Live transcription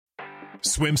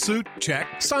Swimsuit? Check.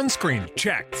 Sunscreen?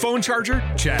 Check. Phone charger?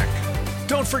 Check.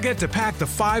 Don't forget to pack the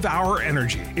 5-Hour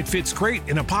Energy. It fits great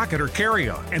in a pocket or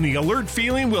carry-on, and the alert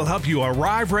feeling will help you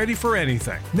arrive ready for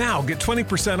anything. Now get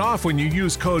 20% off when you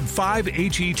use code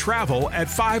 5HETRAVEL at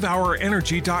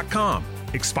 5hourenergy.com.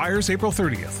 Expires April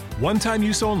 30th. One-time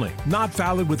use only. Not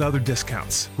valid with other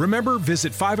discounts. Remember,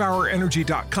 visit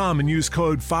 5hourenergy.com and use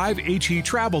code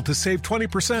 5HETRAVEL to save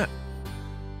 20%.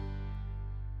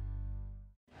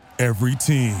 Every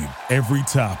team, every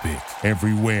topic,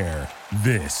 everywhere.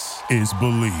 This is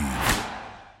Believe.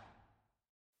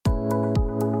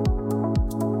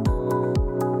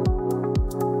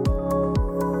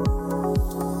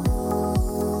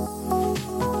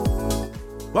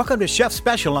 Welcome to Chef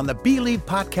Special on the Believe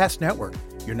Podcast Network,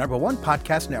 your number one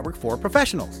podcast network for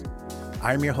professionals.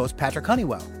 I'm your host, Patrick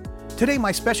Honeywell. Today,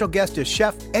 my special guest is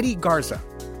Chef Eddie Garza,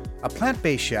 a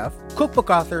plant-based chef,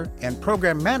 cookbook author, and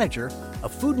program manager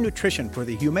of food and nutrition for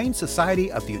the Humane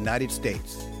Society of the United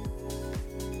States.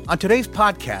 On today's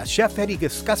podcast, Chef Eddie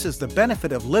discusses the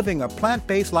benefit of living a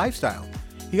plant-based lifestyle.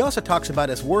 He also talks about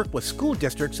his work with school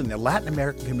districts in the Latin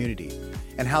American community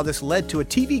and how this led to a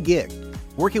TV gig,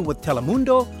 working with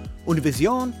Telemundo,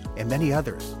 Univision, and many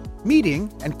others,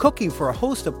 meeting and cooking for a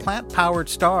host of plant-powered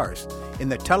stars in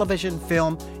the television,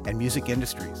 film, and music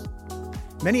industries.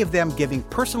 Many of them giving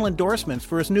personal endorsements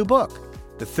for his new book,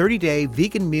 The 30-Day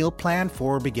Vegan Meal Plan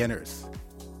for Beginners.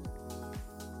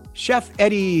 Chef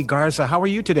Eddie Garza, how are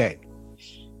you today?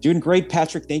 Doing great,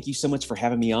 Patrick. Thank you so much for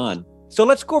having me on. So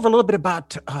let's go over a little bit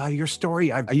about your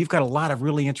story. You've got a lot of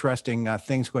really interesting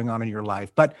things going on in your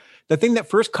life. But the thing that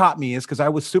first caught me is because I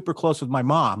was super close with my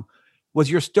mom,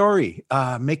 was your story,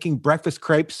 making breakfast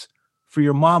crepes for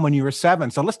your mom when you were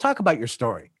 7. So let's talk about your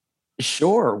story.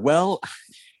 Sure. Well,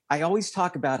 I always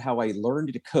talk about how I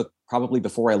learned to cook probably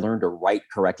before I learned to write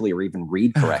correctly or even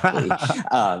read correctly.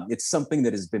 It's something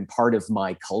that has been part of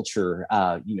my culture,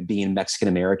 being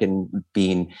Mexican-American,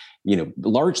 being,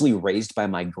 largely raised by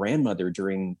my grandmother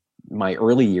during my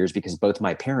early years because both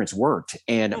my parents worked,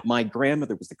 and my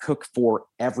grandmother was the cook for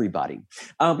everybody.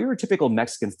 We were a typical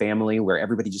Mexican family where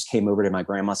everybody just came over to my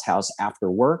grandma's house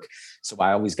after work. So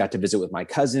I always got to visit with my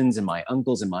cousins and my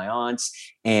uncles and my aunts.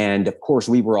 And of course,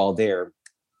 we were all there.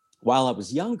 While I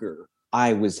was younger,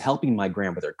 I was helping my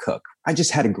grandmother cook. I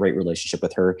just had a great relationship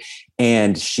with her.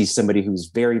 And she's somebody who's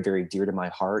very, very dear to my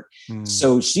heart.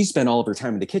 So she spent all of her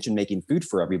time in the kitchen making food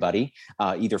for everybody,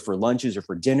 either for lunches or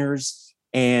for dinners.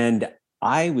 And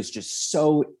I was just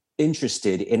so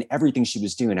interested in everything she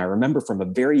was doing. I remember from a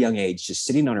very young age, just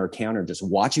sitting on her counter, just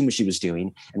watching what she was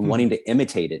doing and wanting to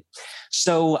imitate it.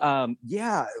 So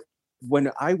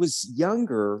when I was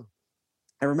younger,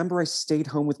 I remember I stayed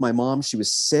home with my mom. She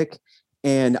was sick,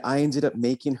 and I ended up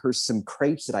making her some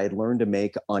crepes that I had learned to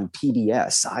make on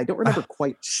PBS. I don't remember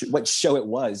quite what show it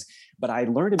was, but I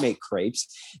learned to make crepes,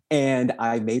 and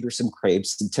I made her some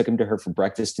crepes and took them to her for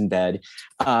breakfast in bed.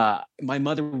 My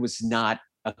mother was not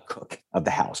a cook of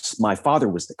the house. My father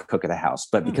was the cook of the house,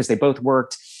 but because they both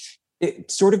worked,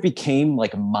 it sort of became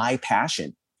like my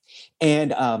passion. And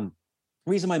the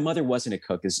reason my mother wasn't a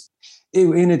cook is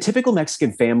in a typical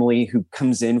Mexican family who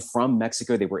comes in from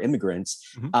Mexico, they were immigrants.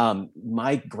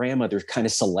 My grandmother kind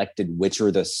of selected which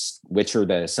are the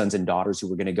sons and daughters who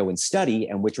were going to go and study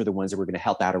and which are the ones that were going to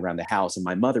help out around the house. And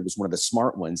my mother was one of the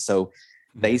smart ones. So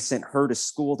they sent her to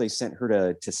school. They sent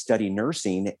her to study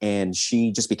nursing, and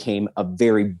she just became a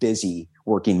very busy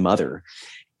working mother.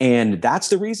 And that's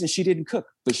the reason she didn't cook,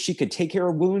 but she could take care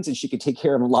of wounds and she could take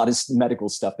care of a lot of medical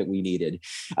stuff that we needed,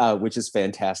 which is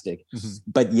fantastic.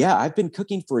 But yeah, I've been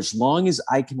cooking for as long as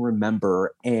I can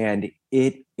remember. And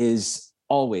it is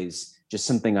always just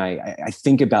something I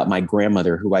think about my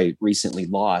grandmother, who I recently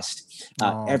lost,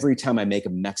 every time I make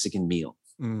a Mexican meal.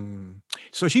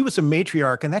 So she was a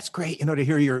matriarch, and that's great, to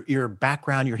hear your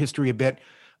background, your history a bit.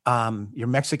 Your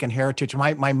Mexican heritage.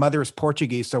 My mother is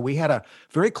Portuguese, so we had a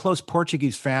very close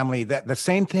Portuguese family. That the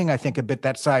same thing, I think, a bit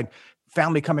that side.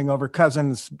 Family coming over,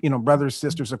 cousins, brothers,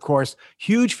 sisters, of course.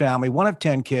 Huge family, one of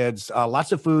 10 kids,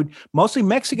 lots of food, mostly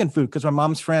Mexican food, because my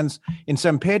mom's friends in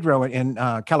San Pedro in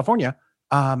California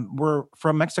were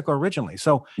from Mexico originally.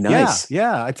 So nice.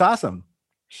 Yeah, it's awesome.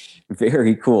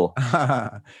 Very cool.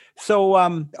 So,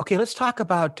 okay, let's talk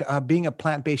about being a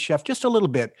plant-based chef just a little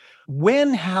bit.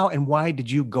 When, how, and why did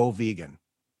you go vegan?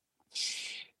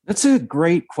 That's a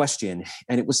great question.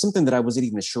 And it was something that I wasn't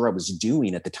even sure I was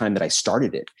doing at the time that I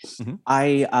started it.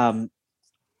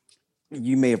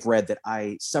 You may have read that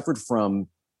I suffered from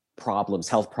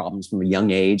health problems from a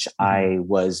young age. I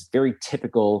was very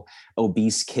typical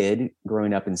obese kid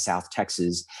growing up in South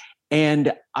Texas.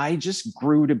 And I just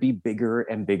grew to be bigger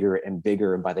and bigger and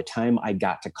bigger. And by the time I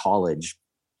got to college,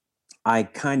 I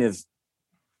kind of,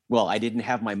 well, I didn't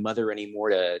have my mother anymore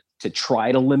to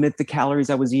try to limit the calories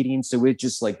I was eating. So it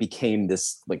just like became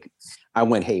this, like, I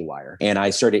went haywire and I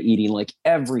started eating like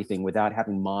everything without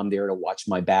having mom there to watch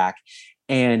my back.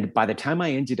 And by the time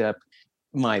I ended up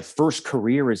my first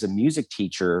career as a music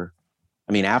teacher,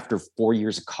 I mean, after 4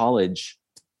 years of college,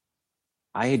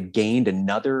 I had gained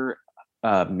another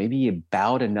maybe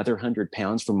about another 100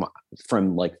 pounds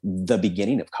from like the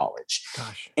beginning of college.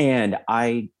 Gosh. And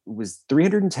I was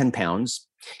 310 pounds.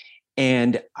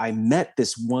 And I met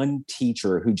this one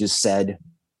teacher who just said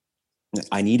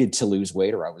I needed to lose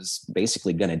weight or I was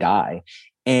basically going to die.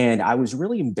 And I was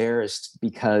really embarrassed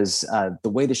because the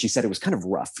way that she said it was kind of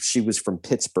rough. She was from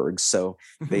Pittsburgh, so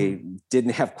they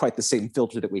didn't have quite the same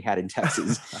filter that we had in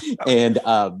Texas. And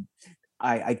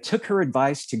I took her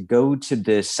advice to go to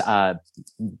this,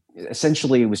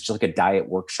 essentially it was just like a diet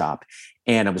workshop.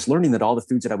 And I was learning that all the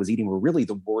foods that I was eating were really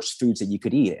the worst foods that you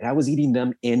could eat. And I was eating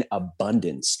them in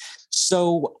abundance.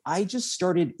 So I just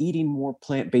started eating more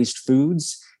plant-based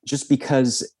foods just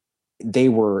because they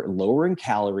were lower in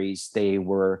calories. They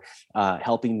were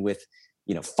helping with,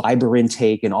 fiber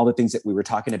intake and all the things that we were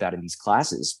talking about in these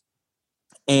classes.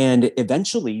 And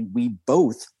eventually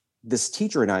this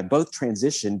teacher and I both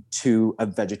transitioned to a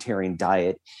vegetarian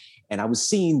diet. And I was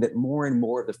seeing that more and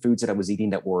more of the foods that I was eating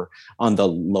that were on the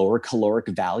lower caloric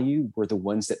value were the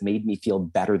ones that made me feel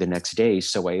better the next day.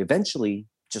 So I eventually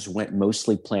just went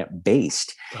mostly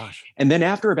plant-based. Gosh. And then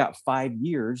after about 5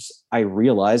 years, I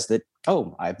realized that,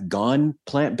 I've gone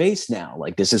plant-based now.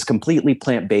 Like this is completely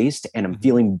plant-based and I'm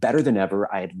feeling better than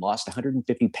ever. I had lost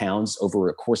 150 pounds over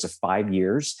a course of 5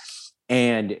 years.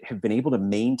 And have been able to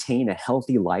maintain a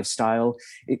healthy lifestyle.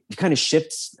 It kind of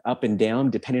shifts up and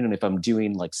down depending on if I'm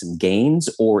doing like some gains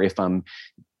or if I'm,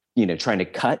 trying to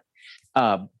cut.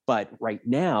 But right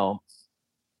now,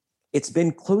 it's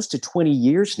been close to 20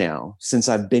 years now since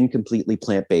I've been completely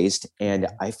plant-based and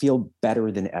I feel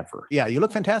better than ever. Yeah, you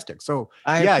look fantastic. So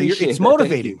it's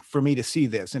motivating for me to see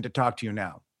this and to talk to you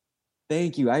now.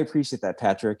 Thank you. I appreciate that,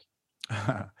 Patrick.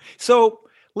 So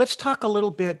let's talk a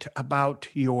little bit about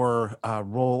your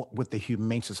role with the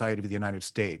Humane Society of the United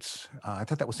States. I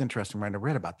thought that was interesting when I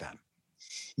read about that.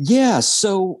 Yeah,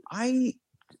 so I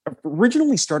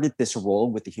originally started this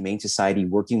role with the Humane Society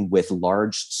working with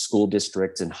large school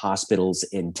districts and hospitals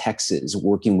in Texas,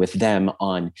 working with them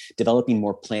on developing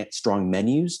more plant-strong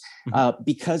menus.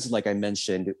 Because, like I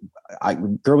mentioned,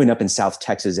 growing up in South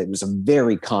Texas, it was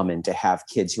very common to have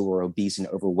kids who were obese and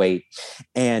overweight.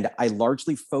 And I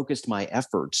largely focused my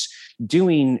efforts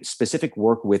doing specific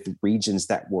work with regions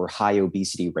that were high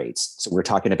obesity rates. So we're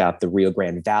talking about the Rio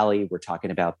Grande Valley, we're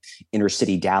talking about inner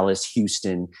city Dallas,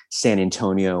 Houston, San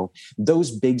Antonio,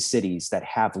 those big cities that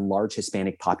have large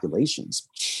Hispanic populations.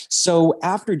 So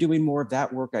after doing more of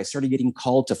that work, I started getting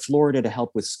called to Florida to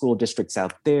help with school districts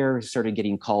out there, started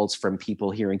getting calls from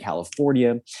people here in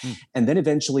California. And then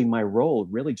eventually my role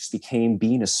really just became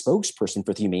being a spokesperson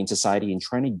for the Humane Society and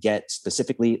trying to get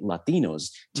specifically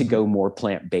Latinos to go more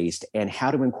plant-based and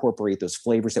how to incorporate those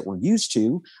flavors that we're used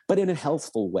to, but in a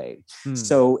healthful way.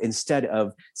 So instead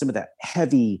of some of that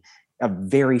heavy,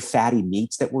 very fatty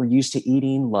meats that we're used to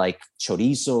eating, like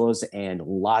chorizos and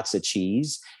lots of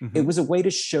cheese, it was a way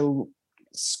to show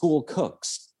school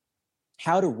cooks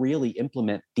how to really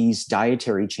implement these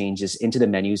dietary changes into the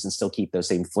menus and still keep those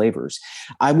same flavors.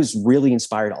 I was really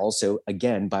inspired also,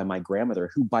 again, by my grandmother,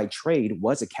 who by trade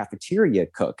was a cafeteria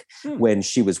cook when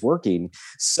she was working.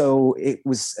 So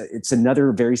it's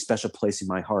another very special place in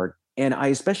my heart. And I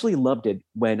especially loved it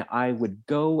when I would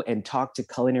go and talk to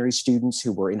culinary students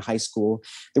who were in high school.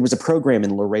 There was a program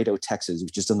in Laredo, Texas,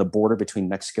 which is on the border between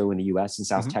Mexico and the US and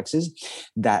South Texas,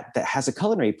 that has a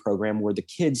culinary program where the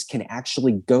kids can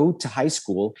actually go to high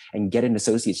school and get an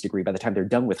associate's degree by the time they're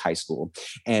done with high school.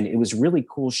 And it was really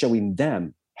cool showing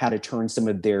them how to turn some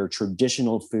of their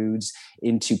traditional foods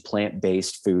into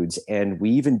plant-based foods. And we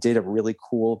even did a really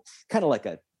cool, kind of like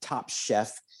a Top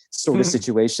Chef sort of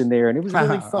situation there. And it was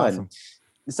really fun. Awesome.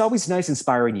 It's always nice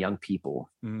inspiring young people.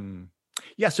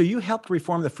 Yeah. So you helped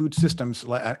reform the food systems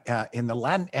in the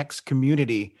Latinx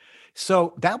community.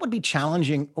 So that would be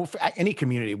challenging for any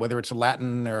community, whether it's a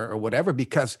Latin or whatever,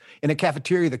 because in a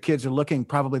cafeteria, the kids are looking,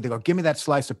 probably they go, give me that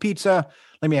slice of pizza.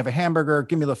 Let me have a hamburger.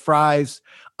 Give me the fries.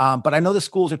 But I know the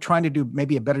schools are trying to do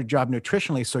maybe a better job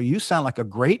nutritionally. So you sound like a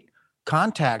great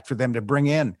contact for them to bring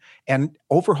in and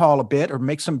overhaul a bit or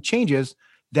make some changes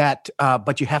that,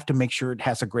 but you have to make sure it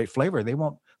has a great flavor. They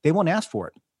won't ask for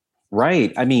it.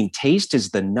 Right. I mean, taste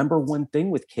is the number one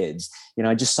thing with kids.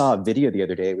 I just saw a video the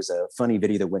other day. It was a funny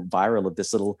video that went viral of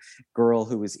this little girl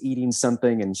who was eating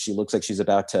something and she looks like she's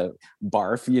about to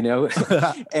barf,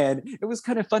 and it was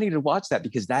kind of funny to watch that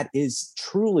because that is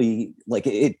truly like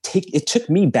it took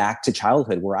me back to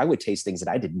childhood where I would taste things that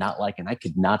I did not like and I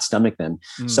could not stomach them.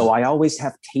 So I always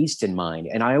have taste in mind.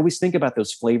 And I always think about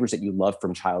those flavors that you love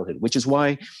from childhood, which is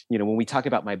why, when we talk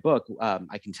about my book,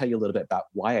 I can tell you a little bit about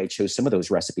why I chose some of those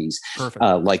recipes. Perfect.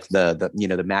 Like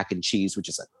the mac and cheese, which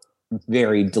is a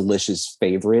very delicious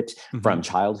favorite from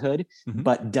childhood,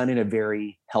 but done in a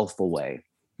very healthful way.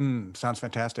 Sounds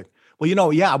fantastic. Well,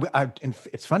 and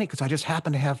it's funny because I just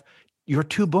happen to have your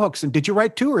 2 books. And did you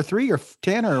write 2 or 3 or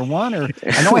 10 or 1? Or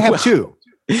I know I have 2.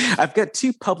 I've got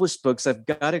 2 published books. I've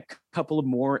got a couple of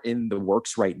more in the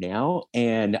works right now,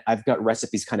 and I've got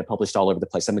recipes kind of published all over the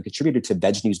place. I'm a contributor to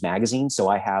Veg News Magazine, so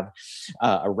I have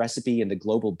a recipe in the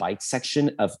Global Bites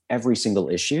section of every single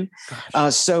issue.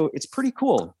 So it's pretty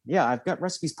cool. Yeah, I've got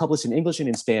recipes published in English and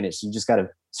in Spanish. You just got to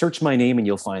search my name and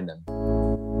you'll find them.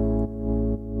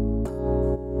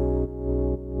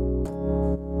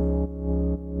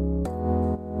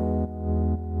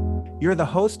 You're the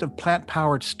host of Plant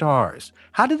Powered Stars.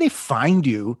 How did they find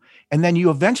you? And then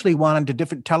you eventually went on to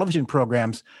different television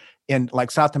programs in like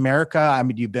South America. I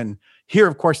mean, you've been here,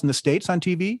 of course, in the States on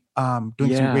TV,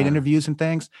 doing some great interviews and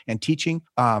things and teaching.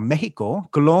 Mexico,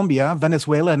 Colombia,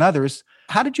 Venezuela, and others.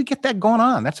 How did you get that going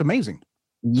on? That's amazing.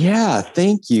 Yeah,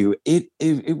 thank you. It's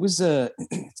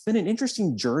been an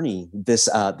interesting journey, this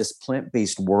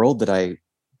plant-based world that I,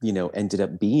 ended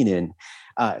up being in.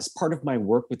 As part of my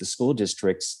work with the school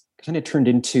districts, kind of turned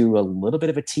into a little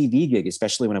bit of a TV gig,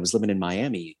 especially when I was living in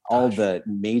Miami. All the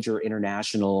major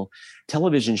international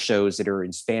television shows that are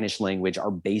in Spanish language are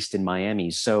based in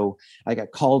Miami. So I got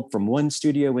called from one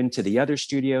studio into the other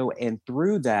studio. And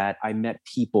through that, I met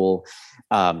people,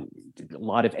 a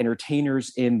lot of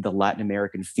entertainers in the Latin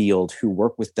American field who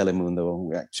work with Telemundo,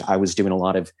 which I was doing a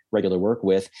lot of regular work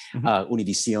with,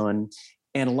 Univision.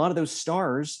 And a lot of those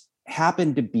stars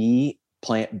happened to be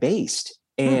plant-based.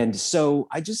 And so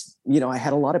I just, I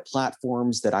had a lot of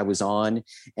platforms that I was on,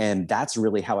 and that's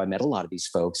really how I met a lot of these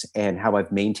folks and how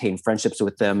I've maintained friendships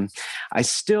with them. I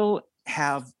still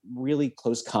have really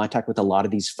close contact with a lot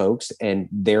of these folks, and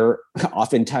they're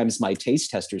oftentimes my taste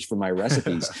testers for my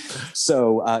recipes.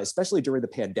 So especially during the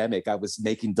pandemic, I was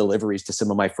making deliveries to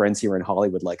some of my friends here in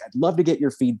Hollywood, like, I'd love to get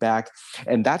your feedback.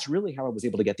 And that's really how I was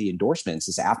able to get the endorsements,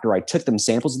 is after I took them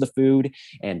samples of the food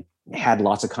and had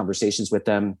lots of conversations with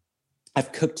them.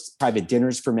 I've cooked private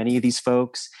dinners for many of these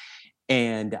folks.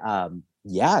 And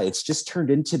it's just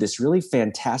turned into this really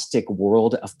fantastic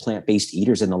world of plant-based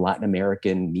eaters in the Latin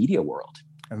American media world.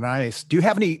 Nice. Do you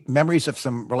have any memories of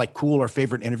some like cool or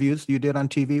favorite interviews you did on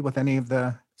TV with any of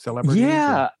the celebrities?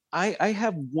 Yeah, I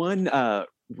have one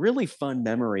really fun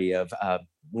memory of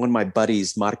one of my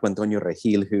buddies, Marco Antonio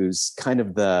Regil, who's kind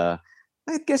of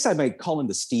I guess I might call him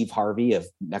the Steve Harvey of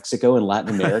Mexico and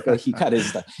Latin America. He kind of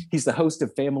he's the host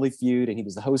of Family Feud, and he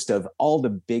was the host of all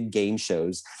the big game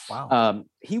shows. Wow.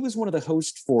 He was one of the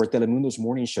hosts for Telemundo's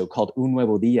morning show called Un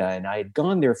Nuevo Dia, and I had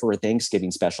gone there for a Thanksgiving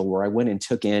special where I went and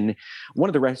took in one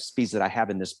of the recipes that I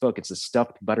have in this book. It's the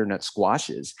stuffed butternut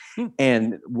squashes.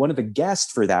 And one of the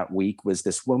guests for that week was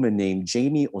this woman named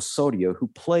Jamie Osorio, who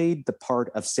played the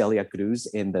part of Celia Cruz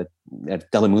in the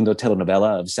Telemundo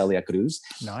telenovela of Celia Cruz.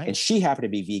 Nice. And she happened to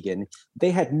be vegan.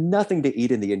 They had nothing to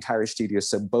eat in the entire studio.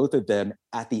 So both of them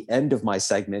at the end of my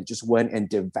segment just went and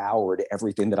devoured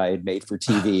everything that I had made for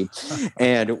TV.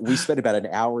 And we spent about an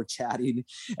hour chatting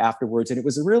afterwards. And it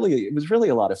was really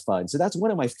a lot of fun. So that's one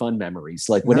of my fun memories.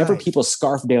 Like whenever people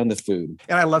scarf down the food.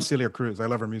 And I love Celia Cruz. I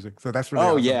love her music. So that's really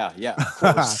awesome. Yeah.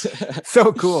 Of course.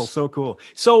 So cool.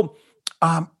 So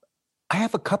I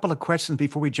have a couple of questions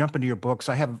before we jump into your books.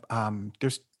 I have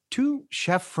there's 2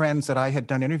 chef friends that I had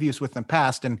done interviews with in the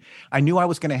past, and I knew I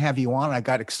was going to have you on. I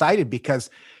got excited because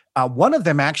one of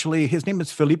them, actually, his name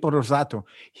is Filippo Rosato.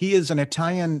 He is an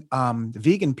Italian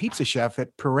vegan pizza chef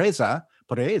at Pereza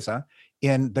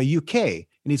in the UK,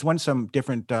 and he's won some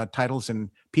different titles in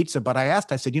pizza. But I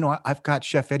said, I've got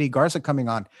Chef Eddie Garza coming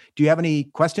on. Do you have any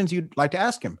questions you'd like to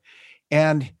ask him?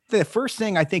 And the first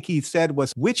thing I think he said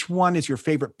was, which one is your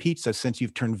favorite pizza since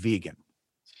you've turned vegan?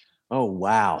 Oh,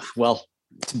 wow. Well,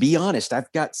 to be honest, I've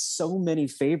got so many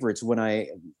favorites. When I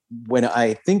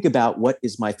think about what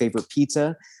is my favorite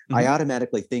pizza, I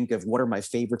automatically think of what are my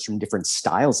favorites from different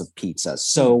styles of pizza.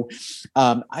 So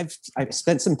I've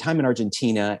spent some time in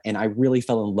Argentina, and I really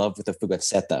fell in love with the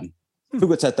fugaceta.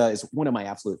 Fugaceta is one of my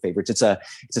absolute favorites. It's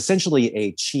essentially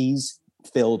a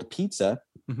cheese-filled pizza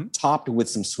topped with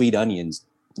some sweet onions.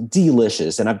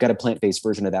 delicious. And I've got a plant-based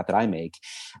version of that I make.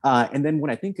 And then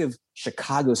when I think of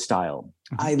Chicago style,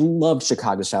 I love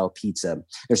Chicago style pizza.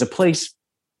 There's a place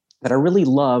that I really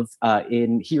love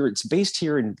in here. It's based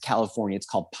here in California. It's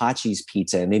called Pachi's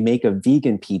Pizza, and they make a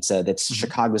vegan pizza that's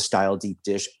Chicago style deep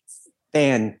dish.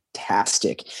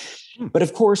 Fantastic. But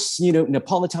of course,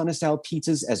 Napolitana style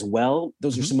pizzas as well.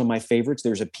 Those are some of my favorites.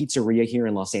 There's a pizzeria here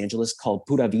in Los Angeles called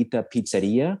Pura Vita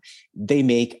Pizzeria. They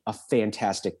make a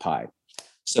fantastic pie.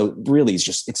 So really,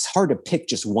 it's hard to pick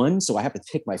just one. So I have to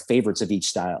pick my favorites of each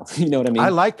style. You know what I mean? I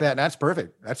like that. That's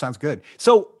perfect. That sounds good.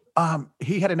 So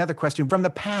he had another question from the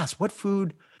past. What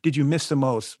food did you miss the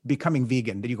most becoming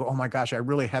vegan? Did you go, oh my gosh, I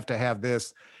really have to have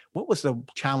this? What was the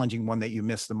challenging one that you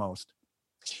missed the most?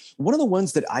 One of the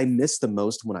ones that I missed the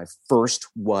most when I first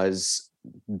was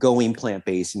going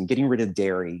plant-based and getting rid of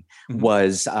dairy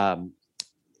was,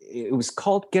 it was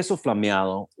called queso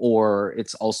flameado, or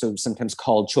it's also sometimes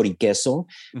called choriqueso,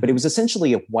 but it was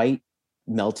essentially a white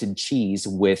melted cheese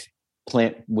with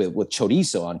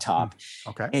chorizo on top.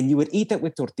 Okay. And you would eat that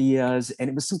with tortillas. And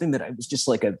it was something that I was just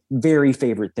like a very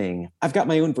favorite thing. I've got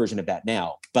my own version of that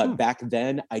now, but back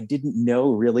then I didn't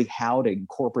know really how to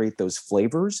incorporate those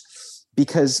flavors,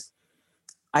 because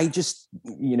I just,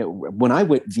 when I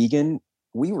went vegan,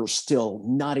 we were still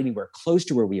not anywhere close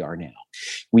to where we are now.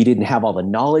 We didn't have all the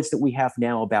knowledge that we have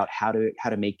now about how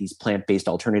to make these plant-based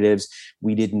alternatives.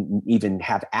 We didn't even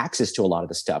have access to a lot of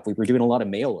the stuff. We were doing a lot of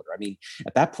mail order. I mean,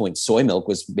 at that point, soy milk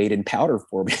was made in powder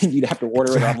form. You'd have to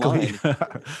order it online.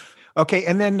 Okay.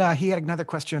 And then he had another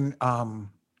question.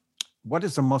 What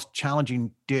is the most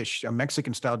challenging dish, a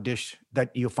Mexican style dish,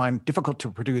 that you find difficult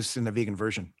to produce in the vegan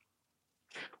version?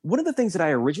 One of the things that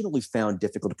I originally found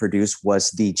difficult to produce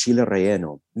was the chile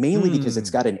relleno, mainly because it's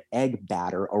got an egg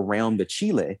batter around the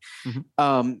chile.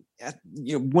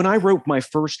 When I wrote my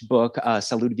first book,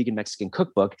 Salud Vegan Mexican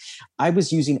Cookbook, I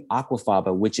was using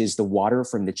aquafaba, which is the water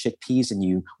from the chickpeas, and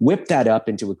you whip that up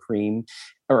into a cream,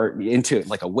 or into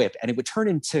like a whip, and it would turn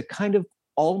into kind of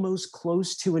almost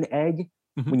close to an egg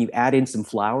when you add in some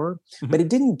flour, but it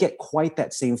didn't get quite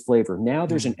that same flavor. Now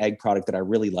there's an egg product that I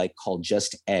really like called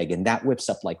Just Egg, and that whips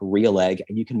up like real egg,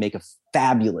 and you can make a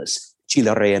fabulous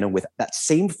chile relleno with that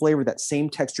same flavor, that same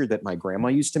texture that my grandma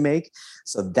used to make.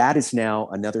 So that is now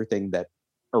another thing that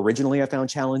originally I found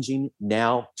challenging,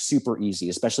 now super easy,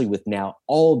 especially with now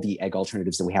all the egg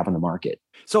alternatives that we have on the market.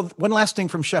 So one last thing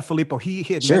from Chef Filippo, he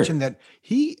had mentioned that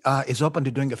he is open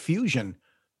to doing a fusion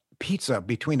pizza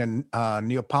between a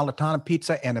Neapolitana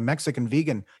pizza and a Mexican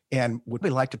vegan, and would we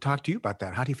like to talk to you about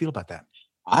that? How do you feel about that?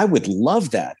 I would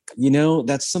love that.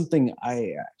 That's something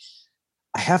I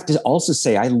have to also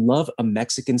say, I love a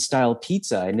Mexican style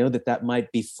pizza. I know that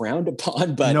might be frowned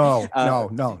upon, but no,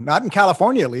 not in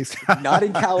California, at least. Not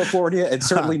in California, and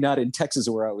certainly not in Texas,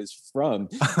 where I was from.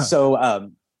 So,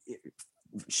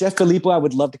 Chef Filippo, I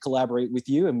would love to collaborate with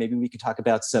you, and maybe we could talk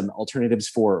about some alternatives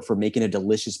for making a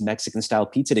delicious Mexican style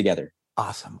pizza together.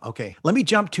 Awesome. Okay. Let me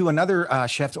jump to another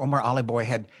chef. Omar Aliboy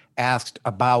had asked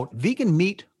about vegan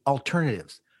meat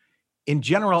alternatives. In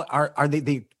general, are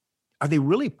they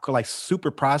really like super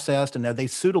processed, and are they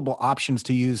suitable options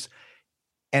to use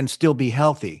and still be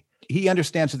healthy? He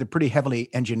understands that they're pretty heavily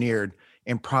engineered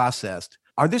and processed.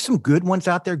 Are there some good ones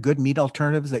out there, good meat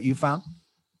alternatives that you found?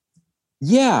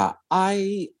 Yeah,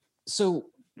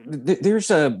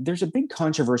 there's a big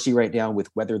controversy right now with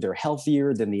whether they're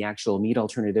healthier than the actual meat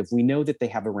alternative. We know that they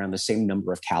have around the same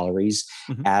number of calories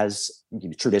as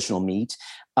traditional meat.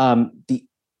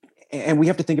 And we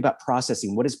have to think about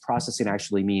processing. What does processing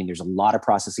actually mean? There's a lot of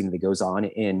processing that goes on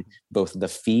in both the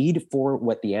feed for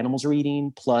what the animals are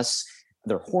eating, plus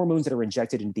their hormones that are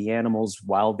injected into the animals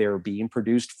while they're being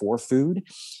produced for food.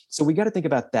 So we got to think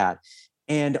about that.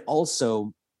 And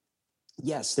also,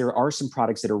 yes, there are some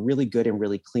products that are really good and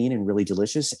really clean and really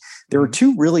delicious. There are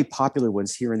two really popular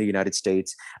ones here in the United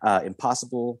States,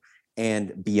 Impossible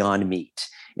and Beyond Meat.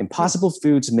 Impossible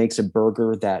Foods makes a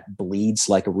burger that bleeds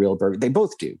like a real burger. They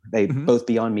both do. They both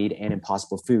Beyond Meat and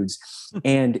Impossible Foods.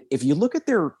 And if you look at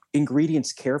their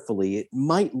ingredients carefully, it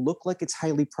might look like it's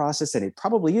highly processed, and it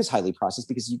probably is highly processed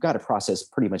because you've got to process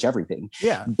pretty much everything.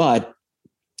 Yeah. But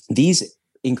these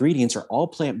ingredients are all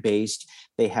plant-based.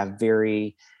 They have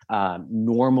very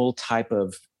normal type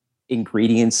of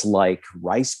ingredients like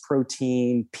rice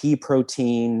protein, pea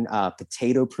protein,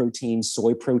 potato protein,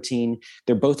 soy protein.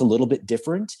 They're both a little bit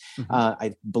different.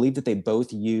 I believe that they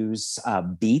both use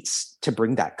beets to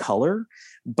bring that color.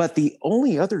 But the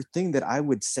only other thing that I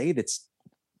would say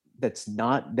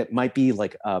that might be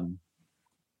like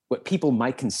what people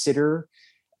might consider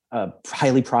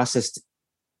highly processed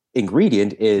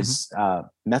ingredient is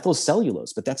methyl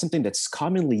cellulose, but that's something that's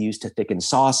commonly used to thicken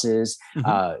sauces,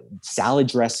 salad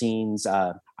dressings,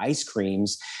 ice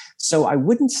creams. So I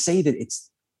wouldn't say that it's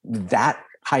that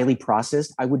highly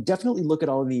processed. I would definitely look at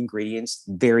all of the ingredients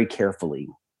very carefully.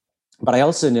 But I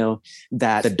also know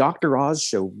that the Dr. Oz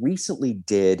show recently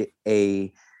did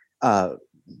some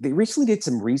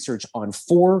research on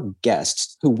 4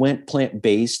 guests who went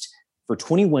plant-based for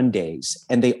 21 days,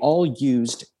 and they all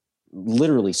used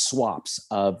literally swaps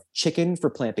of chicken for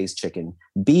plant-based chicken,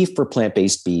 beef for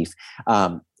plant-based beef,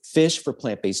 fish for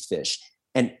plant-based fish.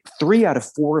 And 3 out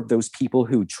of 4 of those people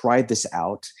who tried this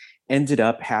out ended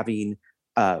up having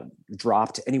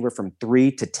dropped anywhere from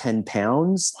 3 to 10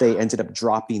 pounds. They ended up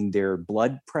dropping their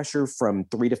blood pressure from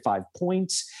 3 to 5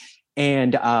 points.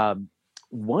 And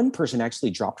one person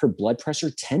actually dropped her blood pressure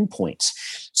 10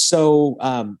 points. So,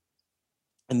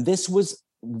 and this was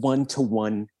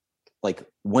 1-to-1, like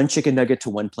 1 chicken nugget to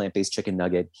 1 plant-based chicken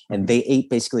nugget. And they ate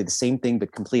basically the same thing,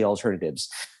 but complete alternatives.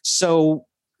 So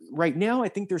right now, I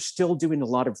think they're still doing a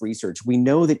lot of research. We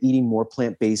know that eating more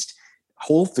plant-based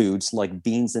whole foods like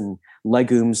beans and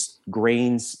legumes,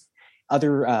 grains,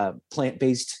 other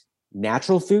plant-based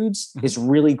natural foods is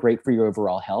really great for your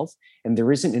overall health. And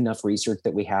there isn't enough research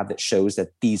that we have that shows that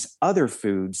these other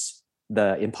foods,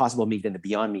 the Impossible Meat and the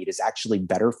Beyond Meat, is actually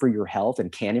better for your health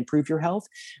and can improve your health.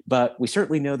 But we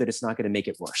certainly know that it's not going to make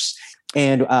it worse.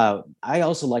 And I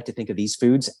also like to think of these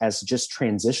foods as just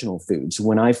transitional foods.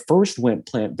 When I first went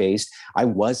plant-based, I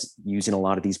was using a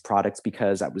lot of these products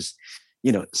because I was,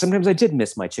 sometimes I did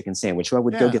miss my chicken sandwich, so I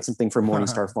would go get something from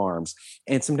Morningstar Farms.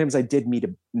 And sometimes I did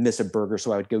miss a burger,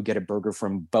 so I would go get a burger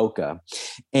from Boca.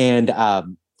 And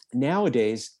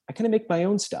nowadays, I kind of make my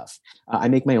own stuff. I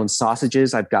make my own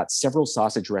sausages. I've got several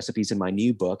sausage recipes in my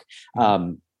new book.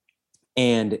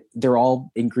 And they're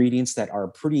all ingredients that are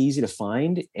pretty easy to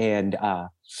find. And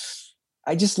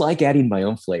I just like adding my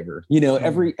own flavor.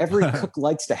 Every cook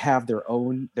likes to have their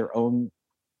own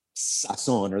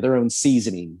sazon or their own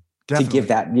seasoning. Definitely. To give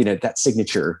that, that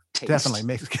signature taste.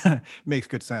 Definitely makes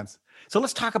good sense. So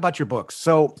let's talk about your books.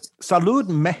 So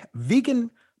Salud Vegan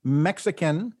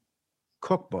Mexican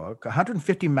Cookbook,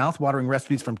 150 mouthwatering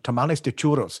recipes from tamales to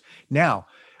churros. Now,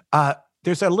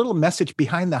 there's a little message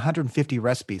behind the 150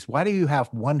 recipes. Why do you have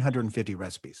 150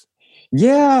 recipes?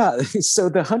 Yeah. So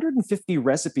the 150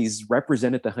 recipes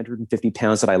represented the 150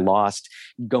 pounds that I lost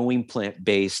going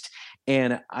plant-based.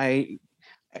 And I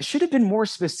should have been more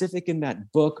specific in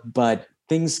that book, but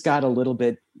things got a little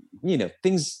bit,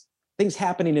 things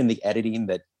happening in the editing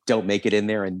that don't make it in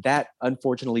there. And that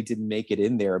unfortunately didn't make it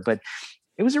in there. But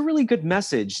it was a really good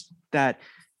message that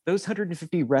those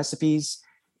 150 recipes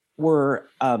were,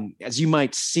 as you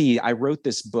might see, I wrote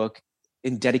this book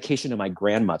in dedication to my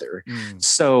grandmother.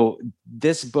 So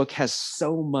this book has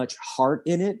so much heart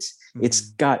in it. It's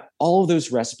got all of those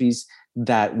recipes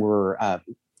that were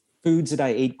foods that I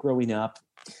ate growing up,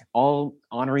 all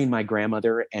honoring my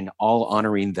grandmother and all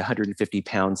honoring the 150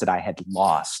 pounds that I had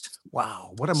lost.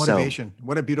 Wow. What a motivation.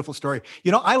 What a beautiful story.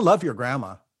 I love your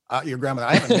grandma. Your grandmother.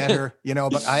 I haven't met her,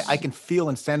 but I can feel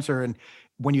and sense her. And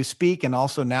when you speak, and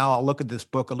also now I'll look at this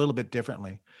book a little bit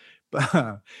differently.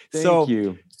 But Thank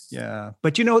you. Yeah.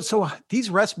 But so these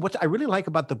what I really like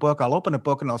about the book, I'll open a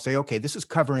book and I'll say, okay, this is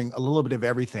covering a little bit of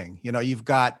everything. You've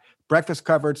got breakfast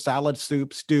covered, salad,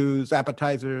 soup, stews,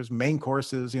 appetizers, main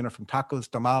courses, from tacos,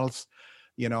 tamales,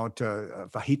 to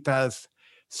fajitas,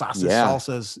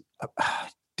 salsas,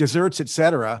 desserts,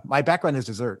 etc. My background is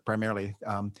dessert primarily.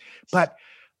 But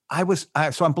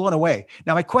so I'm blown away.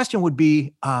 Now, my question would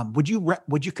be, would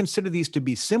you consider these to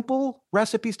be simple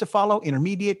recipes to follow,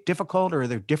 intermediate, difficult, or are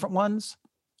there different ones?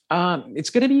 It's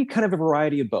going to be kind of a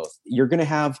variety of both. You're going to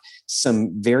have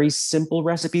some very simple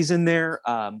recipes in there.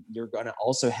 You're going to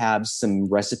also have some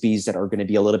recipes that are going to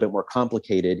be a little bit more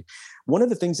complicated. One of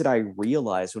the things that I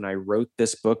realized when I wrote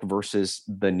this book versus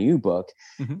the new book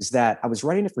is that I was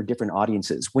writing it for different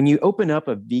audiences. When you open up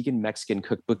a vegan Mexican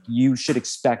cookbook, you should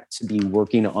expect to be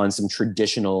working on some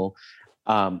traditional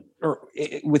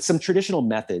with some traditional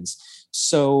methods.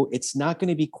 So it's not going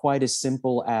to be quite as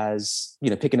simple as,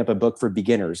 picking up a book for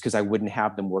beginners, because I wouldn't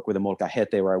have them work with a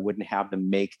molcajete, or I wouldn't have them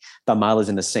make tamales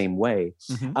in the same way.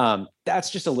 That's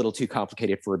just a little too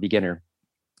complicated for a beginner.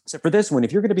 So for this one,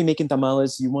 if you're going to be making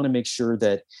tamales, you want to make sure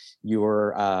that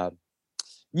you're,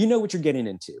 you know what you're getting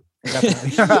into.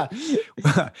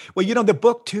 Well, the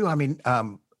book too, I mean,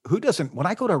 who doesn't, when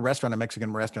I go to a restaurant, a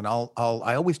Mexican restaurant,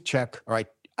 I always check, all right,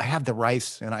 I have the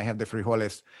rice and I have the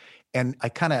frijoles, and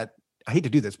I hate to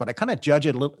do this, but I kind of judge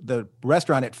the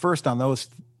restaurant at first on those,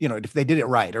 if they did it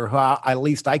right, or how at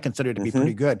least I consider it to be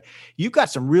pretty good. You've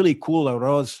got some really cool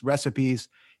arroz recipes,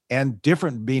 and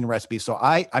different bean recipes. So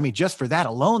I mean, just for that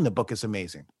alone, the book is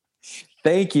amazing.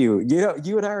 Thank you. You know,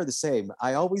 you and I are the same.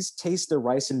 I always taste the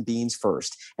rice and beans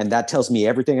first, and that tells me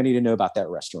everything I need to know about that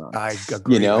restaurant. I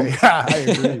agree. You know? Yeah, I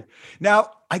agree.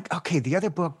 Now, the other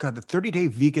book, the 30-Day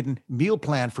Vegan Meal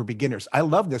Plan for Beginners. I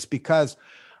love this because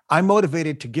I'm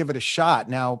motivated to give it a shot.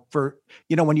 Now,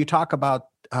 when you talk about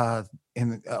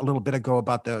in a little bit ago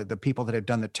about the people that have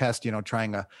done the test,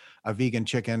 trying a vegan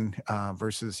chicken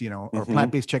versus, or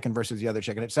plant-based chicken versus the other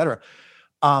chicken, et cetera.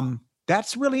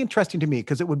 That's really interesting to me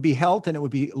because it would be health and it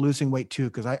would be losing weight too,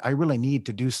 because I really need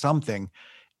to do something.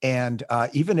 And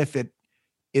even if it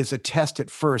is a test at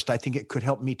first, I think it could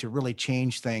help me to really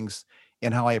change things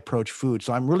in how I approach food.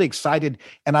 So I'm really excited.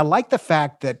 And I like the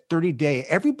fact that 30-day,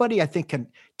 everybody I think can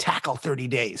tackle 30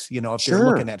 days, if they're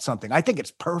looking at something. I think it's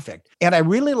perfect. And I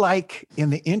really like in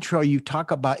the intro, you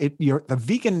talk about it, the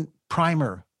vegan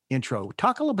primer intro.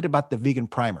 Talk a little bit about the vegan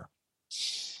primer.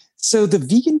 So the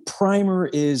vegan primer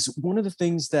is one of the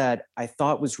things that I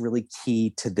thought was really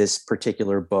key to this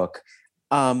particular book.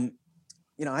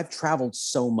 I've traveled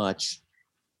so much.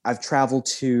 I've traveled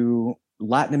to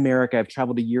Latin America, I've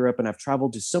traveled to Europe, and I've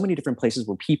traveled to so many different places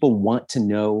where people want to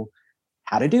know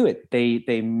how to do it.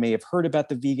 They may have heard about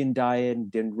the vegan diet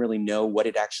and didn't really know what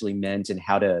it actually meant and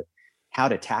how to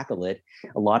tackle it.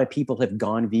 A lot of people have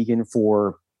gone vegan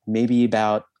for maybe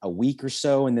about a week or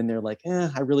so, and then they're like,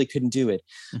 I really couldn't do it.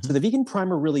 Mm-hmm. So the vegan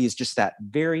primer really is just that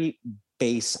very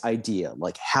base idea.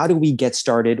 Like, how do we get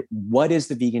started? What is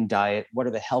the vegan diet? What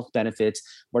are the health benefits?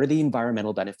 What are the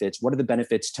environmental benefits? What are the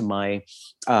benefits to my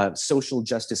social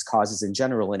justice causes in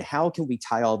general? And how can we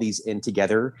tie all these in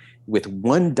together with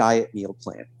one diet meal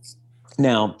plan?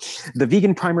 Now, the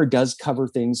vegan primer does cover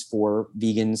things for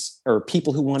vegans or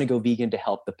people who want to go vegan to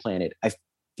help the planet. I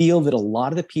feel that a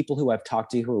lot of the people who I've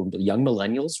talked to who are young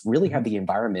millennials really have the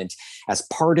environment as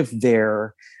part of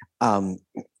their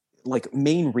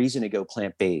main reason to go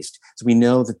plant-based. So we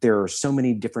know that there are so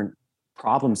many different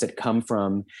problems that come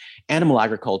from animal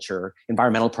agriculture,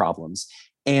 environmental problems,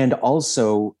 and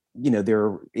also, there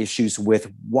are issues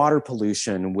with water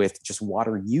pollution, with just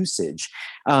water usage.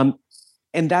 And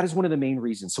that is one of the main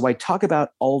reasons. So I talk about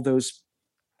all those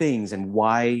things and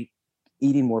why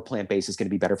eating more plant-based is going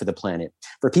to be better for the planet.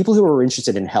 For people who are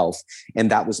interested in health, and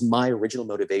that was my original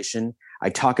motivation, I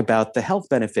talk about the health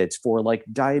benefits for like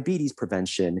diabetes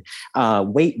prevention,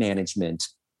 weight management,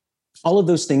 all of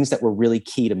those things that were really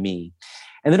key to me.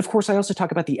 And then, of course, I also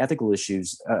talk about the ethical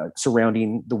issues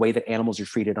surrounding the way that animals are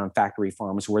treated on factory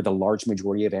farms, where the large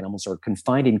majority of animals are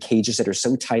confined in cages that are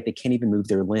so tight they can't even move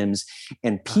their limbs.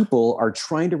 And people are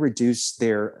trying to reduce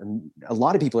a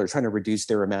lot of people are trying to reduce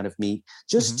their amount of meat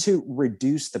just to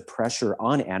reduce the pressure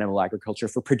on animal agriculture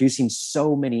for producing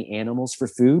so many animals for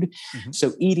food.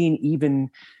 So eating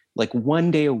even like one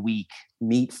day a week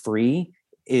meat-free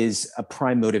is a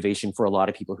prime motivation for a lot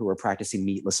of people who are practicing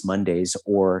meatless Mondays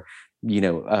or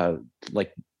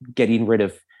like getting rid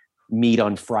of meat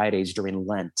on Fridays during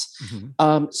Lent.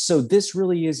 So this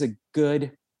really is a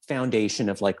good foundation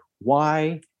of like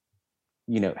why,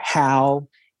 how,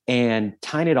 and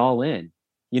tying it all in.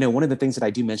 One of the things that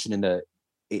I do mention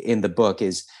in the book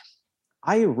is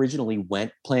I originally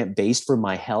went plant-based for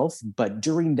my health, but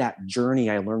during that journey,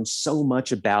 I learned so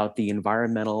much about the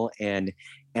environmental and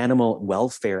animal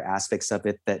welfare aspects of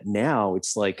it that now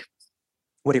it's like,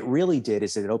 what it really did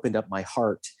is it opened up my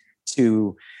heart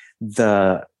to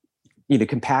the,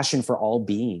 compassion for all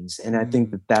beings. And I think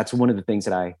that that's one of the things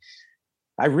that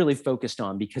I really focused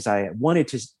on because I wanted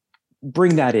to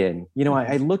bring that in.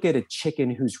 I look at a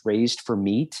chicken who's raised for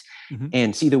meat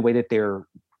and see the way that they're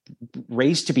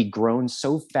raised to be grown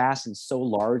so fast and so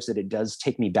large that it does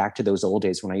take me back to those old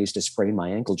days when I used to sprain my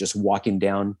ankle just walking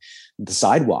down the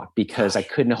sidewalk because I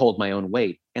couldn't hold my own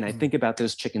weight. And I think about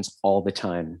those chickens all the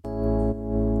time.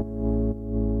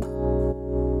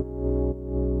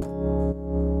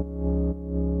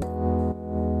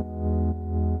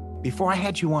 Before I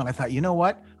had you on, I thought, you know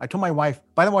what? I told my wife,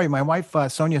 by the way, my wife,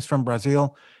 Sonia, is from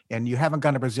Brazil, and you haven't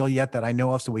gone to Brazil yet that I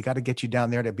know of. So we got to get you down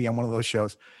there to be on one of those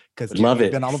shows because you've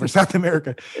been all over South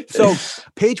America. So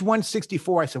page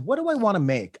 164, I said, what do I want to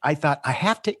make? I thought I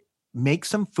have to make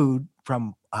some food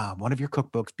from one of your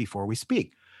cookbooks before we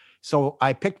speak. So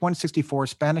I picked 164,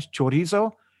 Spanish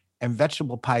chorizo and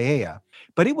vegetable paella,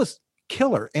 but it was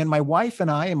killer. And my wife and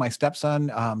I and my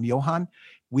stepson, Johan,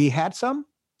 we had some.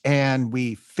 And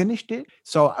we finished it.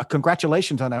 So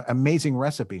congratulations on an amazing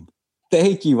recipe.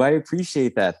 Thank you. I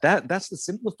appreciate that. That's the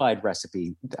simplified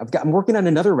recipe. I'm working on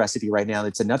another recipe right now.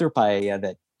 That's another paella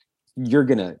that you're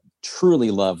going to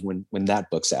truly love when that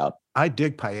book's out. I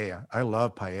dig paella. I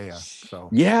love paella. So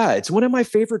yeah, it's one of my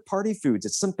favorite party foods.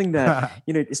 It's something that,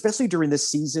 especially during this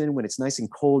season when it's nice and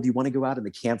cold, you want to go out in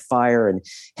the campfire and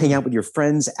hang out with your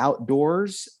friends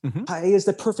outdoors. Mm-hmm. Paella is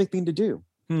the perfect thing to do.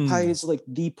 Paella is like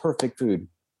the perfect food.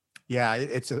 Yeah,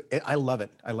 I love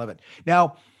it. I love it.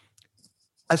 Now,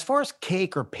 as far as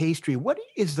cake or pastry, what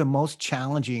is the most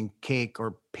challenging cake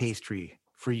or pastry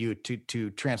for you to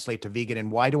translate to vegan?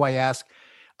 And why do I ask?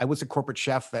 I was a corporate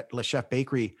chef at Le Chef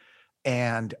Bakery,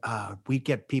 and we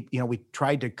get people, we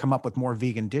tried to come up with more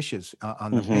vegan dishes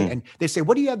on the menu. And they say,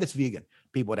 what do you have that's vegan?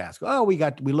 People would ask, oh, we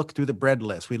looked through the bread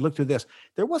list. We looked through this.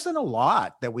 There wasn't a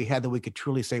lot that we had that we could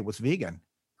truly say was vegan.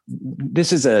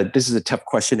 This is a tough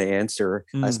question to answer,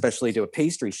 especially to a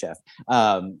pastry chef.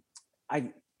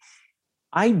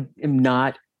 I am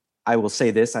not, I will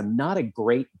say this, I'm not a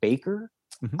great baker.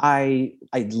 Mm-hmm. I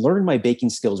learned my baking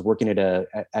skills working at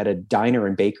a diner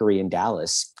and bakery in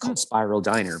Dallas called Spiral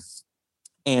Diner.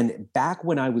 And back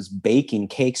when I was baking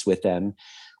cakes with them,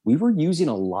 we were using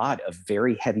a lot of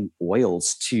very heavy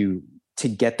oils to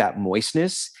get that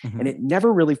moistness. And it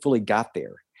never really fully got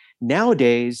there.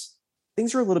 Nowadays,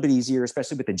 things are a little bit easier,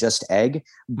 especially with the Just Egg,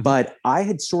 but I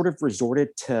had sort of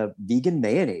resorted to vegan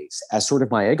mayonnaise as sort of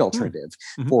my egg alternative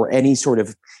for any sort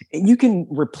of, you can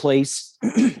replace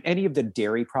any of the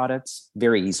dairy products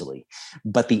very easily,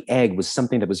 but the egg was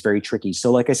something that was very tricky.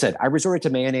 So like I said, I resorted to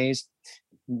mayonnaise.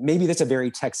 Maybe that's a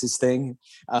very Texas thing,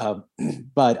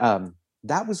 but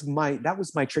that was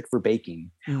my trick for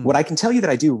baking. What I can tell you that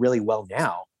I do really well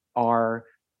now are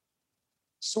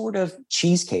sort of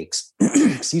cheesecakes.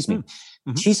 Excuse me.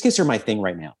 Cheesecakes are my thing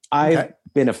right now. I've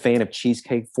been a fan of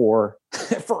cheesecake for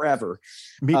forever.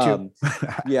 Me too.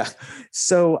 Yeah.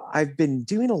 So I've been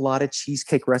doing a lot of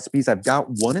cheesecake recipes. I've got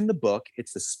one in the book.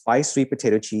 It's the spiced sweet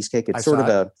potato cheesecake. It's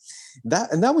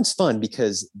that one's fun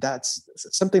because that's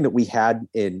something that we had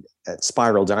at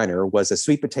Spiral Diner was a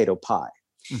sweet potato pie.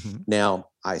 Now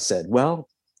I said, well,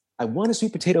 I want a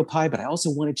sweet potato pie, but I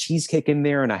also want a cheesecake in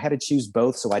there. And I had to choose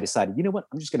both. So I decided, you know what,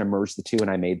 I'm just going to merge the two. And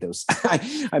I made those.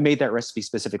 I made that recipe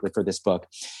specifically for this book.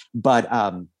 But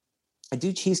I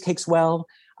do cheesecakes well.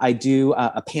 I do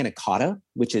a panna cotta,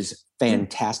 which is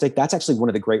fantastic. That's actually one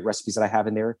of the great recipes that I have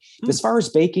in there. As far as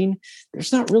baking,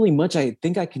 there's not really much I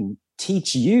think I can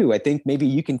teach you. I think maybe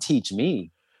you can teach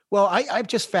me. Well, I'm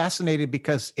just fascinated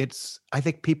because I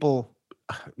think people,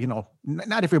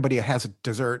 not everybody has a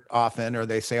dessert often, or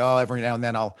they say, oh, every now and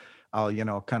then I'll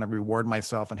kind of reward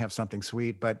myself and have something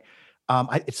sweet. But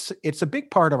it's a big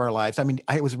part of our lives. I mean,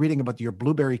 I was reading about your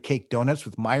blueberry cake donuts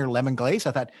with Meyer lemon glaze.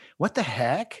 I thought, what the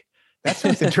heck? That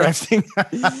sounds interesting.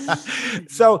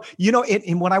 So,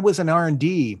 when I was in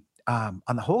R&D on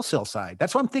the wholesale side,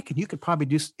 that's what I'm thinking. You could probably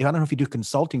do, I don't know if you do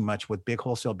consulting much with big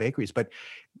wholesale bakeries, but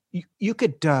you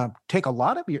could take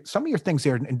some of your things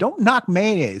there, and don't knock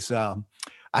mayonnaise.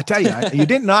 I tell you, you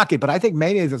didn't knock it, but I think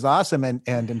mayonnaise is awesome. And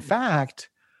in fact,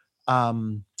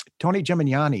 Tony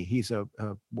Gimignani, he's a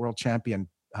world champion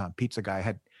pizza guy. I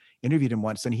had interviewed him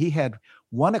once, and he had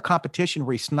won a competition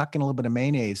where he snuck in a little bit of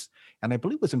mayonnaise, and I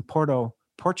believe it was in Portugal.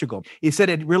 He said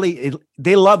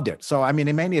they loved it. So, I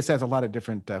mean, mayonnaise has a lot of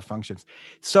different functions.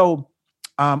 So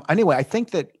anyway, I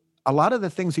think that a lot of the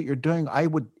things that you're doing,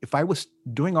 if I was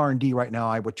doing R&D right now,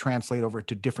 I would translate over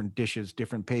to different dishes,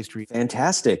 different pastries.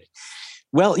 Fantastic.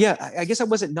 Well, yeah, I guess I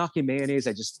wasn't knocking mayonnaise.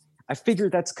 I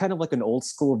figured that's kind of like an old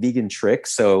school vegan trick.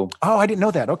 So, oh, I didn't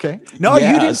know that. Okay, no,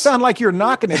 you didn't sound like you're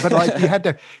knocking it, but like you had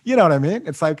to, you know what I mean?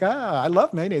 It's like, I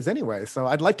love mayonnaise anyway, so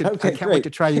I'd like to. Okay, I can't wait to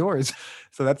try yours.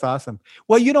 So that's awesome.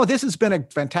 Well, this has been a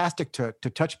fantastic to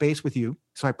touch base with you.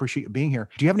 So I appreciate you being here.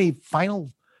 Do you have any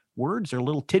final words or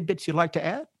little tidbits you'd like to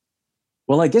add?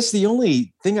 Well, I guess the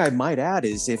only thing I might add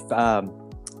is if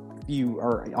you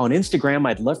are on Instagram,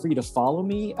 I'd love for you to follow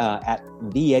me at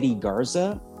the Eddie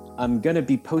Garza. I'm going to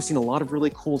be posting a lot of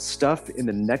really cool stuff in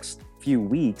the next few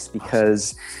weeks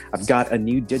because I've got a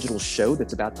new digital show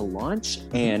that's about to launch,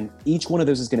 and each one of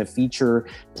those is going to feature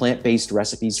plant-based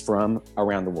recipes from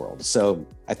around the world. So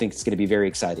I think it's going to be very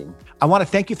exciting. I want to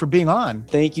thank you for being on.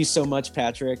 Thank you so much,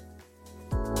 Patrick.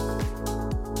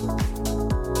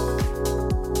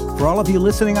 For all of you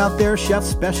listening out there, Chef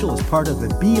Special is part of the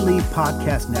Believe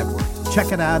Podcast Network.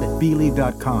 Check it out at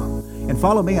believe.com and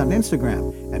follow me on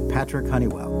Instagram at Patrick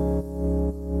Honeywell.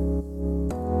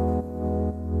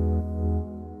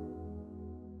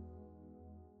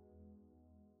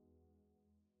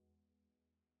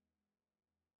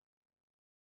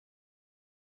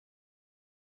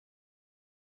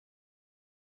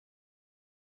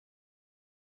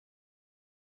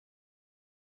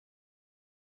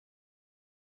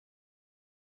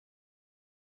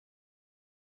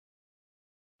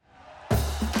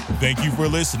 Thank you for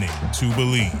listening to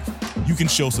Believe. You can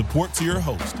show support to your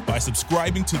host by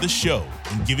subscribing to the show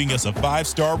and giving us a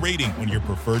 5-star rating on your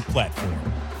preferred platform.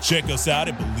 Check us out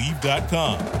at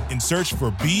Believe.com and search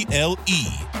for BLEAV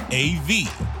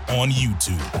on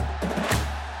YouTube.